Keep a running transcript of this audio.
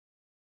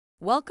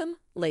Welcome,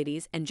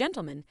 ladies and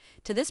gentlemen,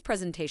 to this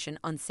presentation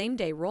on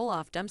same-day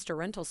roll-off dumpster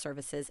rental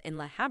services in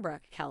La Habra,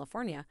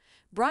 California,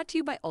 brought to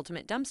you by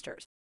Ultimate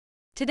Dumpsters.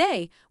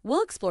 Today,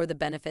 we'll explore the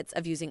benefits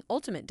of using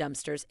Ultimate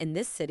Dumpsters in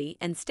this city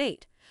and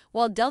state,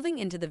 while delving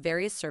into the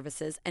various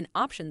services and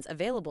options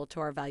available to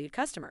our valued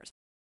customers.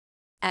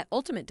 At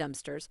Ultimate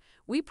Dumpsters,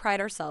 we pride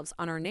ourselves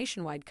on our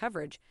nationwide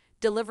coverage,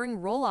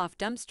 delivering roll-off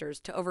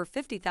dumpsters to over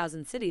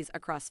 50,000 cities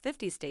across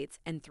 50 states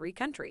and 3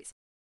 countries.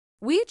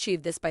 We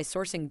achieve this by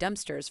sourcing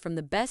dumpsters from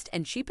the best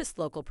and cheapest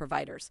local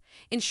providers,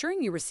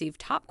 ensuring you receive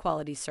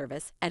top-quality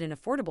service at an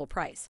affordable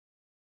price.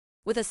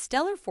 With a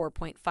stellar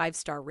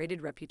 4.5-star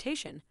rated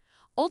reputation,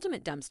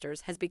 Ultimate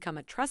Dumpsters has become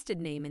a trusted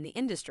name in the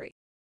industry.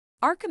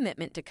 Our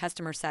commitment to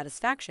customer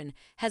satisfaction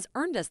has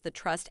earned us the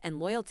trust and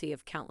loyalty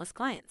of countless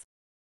clients.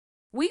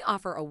 We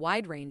offer a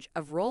wide range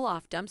of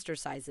roll-off dumpster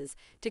sizes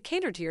to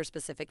cater to your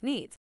specific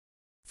needs.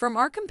 From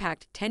our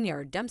compact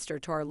 10-yard dumpster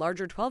to our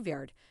larger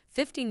 12-yard,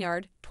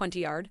 15-yard,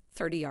 20-yard,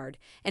 30-yard,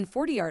 and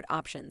 40-yard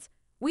options,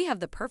 we have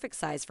the perfect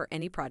size for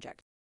any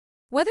project.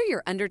 Whether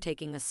you're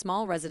undertaking a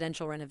small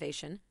residential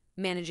renovation,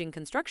 managing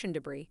construction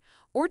debris,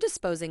 or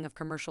disposing of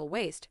commercial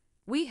waste,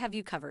 we have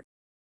you covered.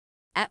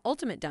 At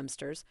Ultimate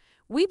Dumpsters,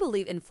 we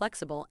believe in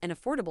flexible and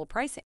affordable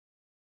pricing.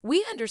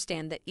 We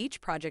understand that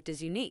each project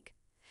is unique,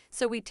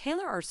 so we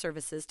tailor our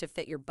services to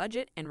fit your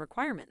budget and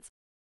requirements.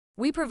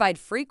 We provide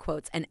free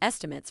quotes and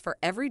estimates for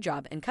every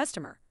job and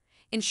customer,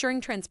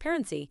 ensuring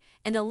transparency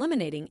and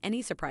eliminating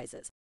any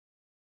surprises.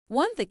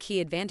 One of the key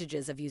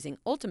advantages of using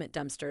Ultimate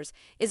Dumpsters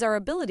is our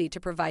ability to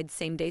provide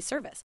same-day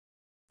service.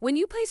 When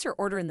you place your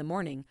order in the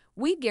morning,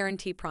 we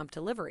guarantee prompt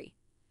delivery,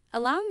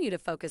 allowing you to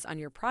focus on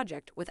your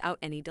project without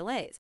any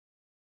delays.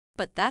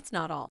 But that's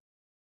not all.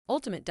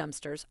 Ultimate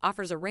Dumpsters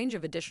offers a range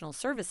of additional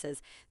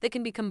services that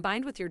can be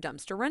combined with your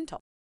dumpster rental.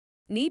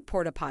 Need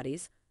porta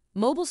potties,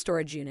 mobile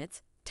storage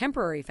units,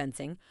 temporary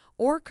fencing,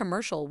 or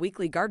commercial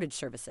weekly garbage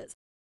services?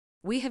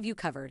 We have you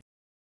covered.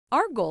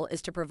 Our goal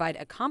is to provide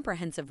a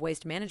comprehensive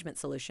waste management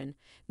solution,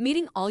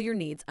 meeting all your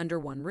needs under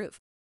one roof.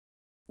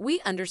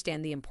 We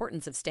understand the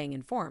importance of staying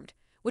informed,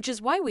 which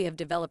is why we have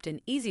developed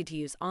an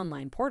easy-to-use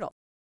online portal.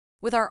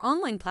 With our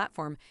online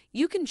platform,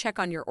 you can check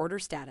on your order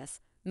status,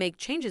 make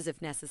changes if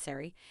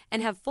necessary,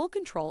 and have full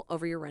control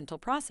over your rental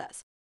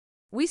process.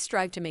 We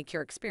strive to make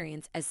your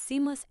experience as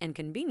seamless and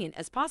convenient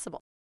as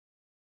possible.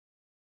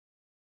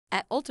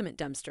 At Ultimate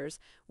Dumpsters,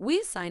 we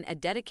assign a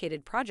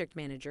dedicated project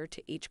manager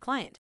to each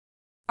client.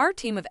 Our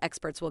team of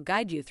experts will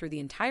guide you through the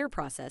entire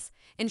process,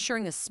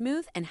 ensuring a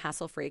smooth and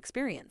hassle-free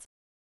experience.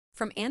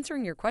 From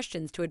answering your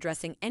questions to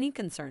addressing any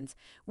concerns,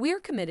 we are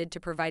committed to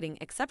providing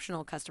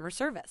exceptional customer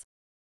service.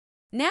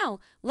 Now,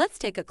 let's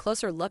take a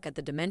closer look at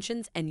the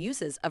dimensions and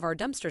uses of our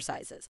dumpster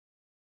sizes.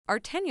 Our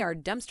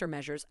 10-yard dumpster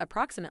measures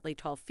approximately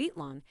 12 feet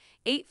long,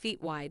 8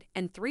 feet wide,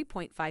 and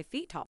 3.5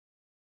 feet tall.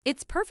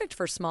 It's perfect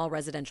for small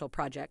residential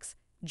projects,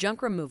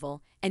 junk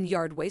removal, and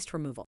yard waste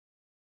removal.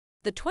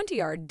 The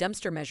 20-yard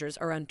dumpster measures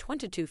around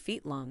 22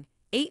 feet long,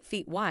 8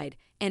 feet wide,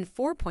 and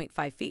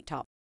 4.5 feet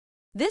tall.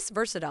 This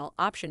versatile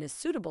option is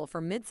suitable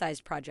for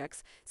mid-sized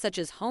projects such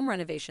as home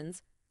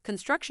renovations,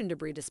 construction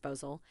debris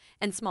disposal,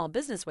 and small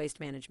business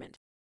waste management.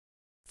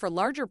 For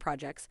larger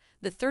projects,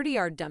 the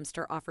 30-yard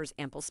dumpster offers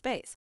ample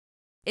space.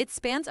 It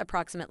spans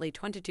approximately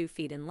 22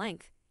 feet in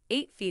length,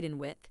 8 feet in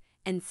width,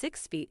 and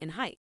 6 feet in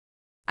height.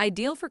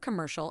 Ideal for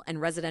commercial and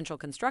residential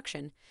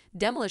construction,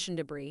 demolition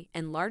debris,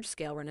 and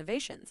large-scale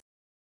renovations.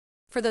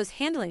 For those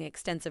handling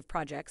extensive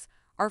projects,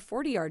 our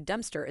 40-yard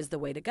dumpster is the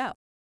way to go.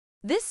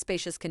 This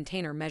spacious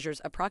container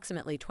measures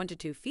approximately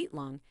 22 feet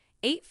long,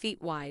 8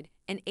 feet wide,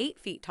 and 8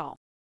 feet tall.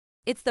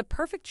 It's the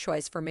perfect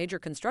choice for major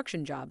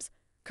construction jobs,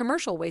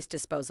 commercial waste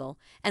disposal,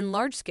 and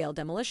large-scale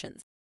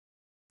demolitions.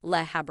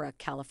 La Habra,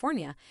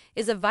 California,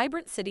 is a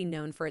vibrant city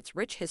known for its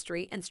rich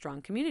history and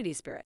strong community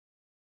spirit.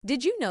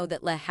 Did you know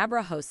that La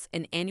Habra hosts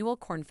an annual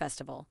corn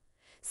festival,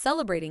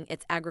 celebrating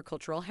its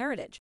agricultural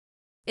heritage?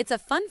 It's a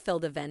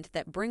fun-filled event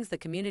that brings the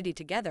community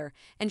together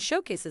and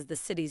showcases the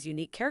city's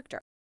unique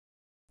character.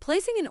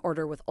 Placing an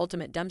order with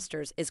Ultimate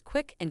Dumpsters is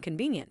quick and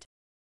convenient.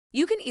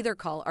 You can either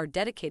call our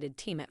dedicated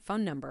team at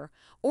phone number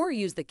or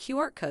use the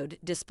QR code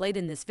displayed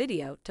in this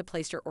video to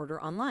place your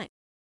order online.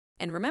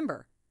 And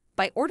remember,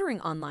 by ordering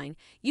online,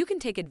 you can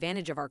take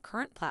advantage of our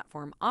current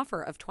platform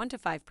offer of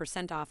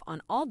 25% off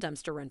on all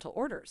dumpster rental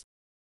orders.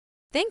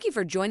 Thank you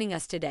for joining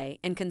us today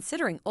and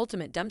considering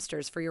Ultimate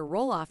Dumpsters for your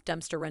roll-off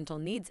dumpster rental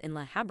needs in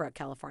La Habra,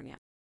 California.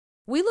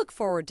 We look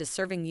forward to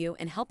serving you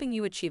and helping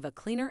you achieve a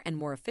cleaner and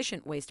more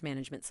efficient waste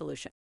management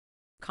solution.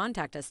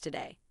 Contact us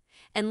today,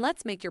 and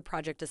let's make your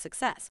project a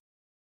success.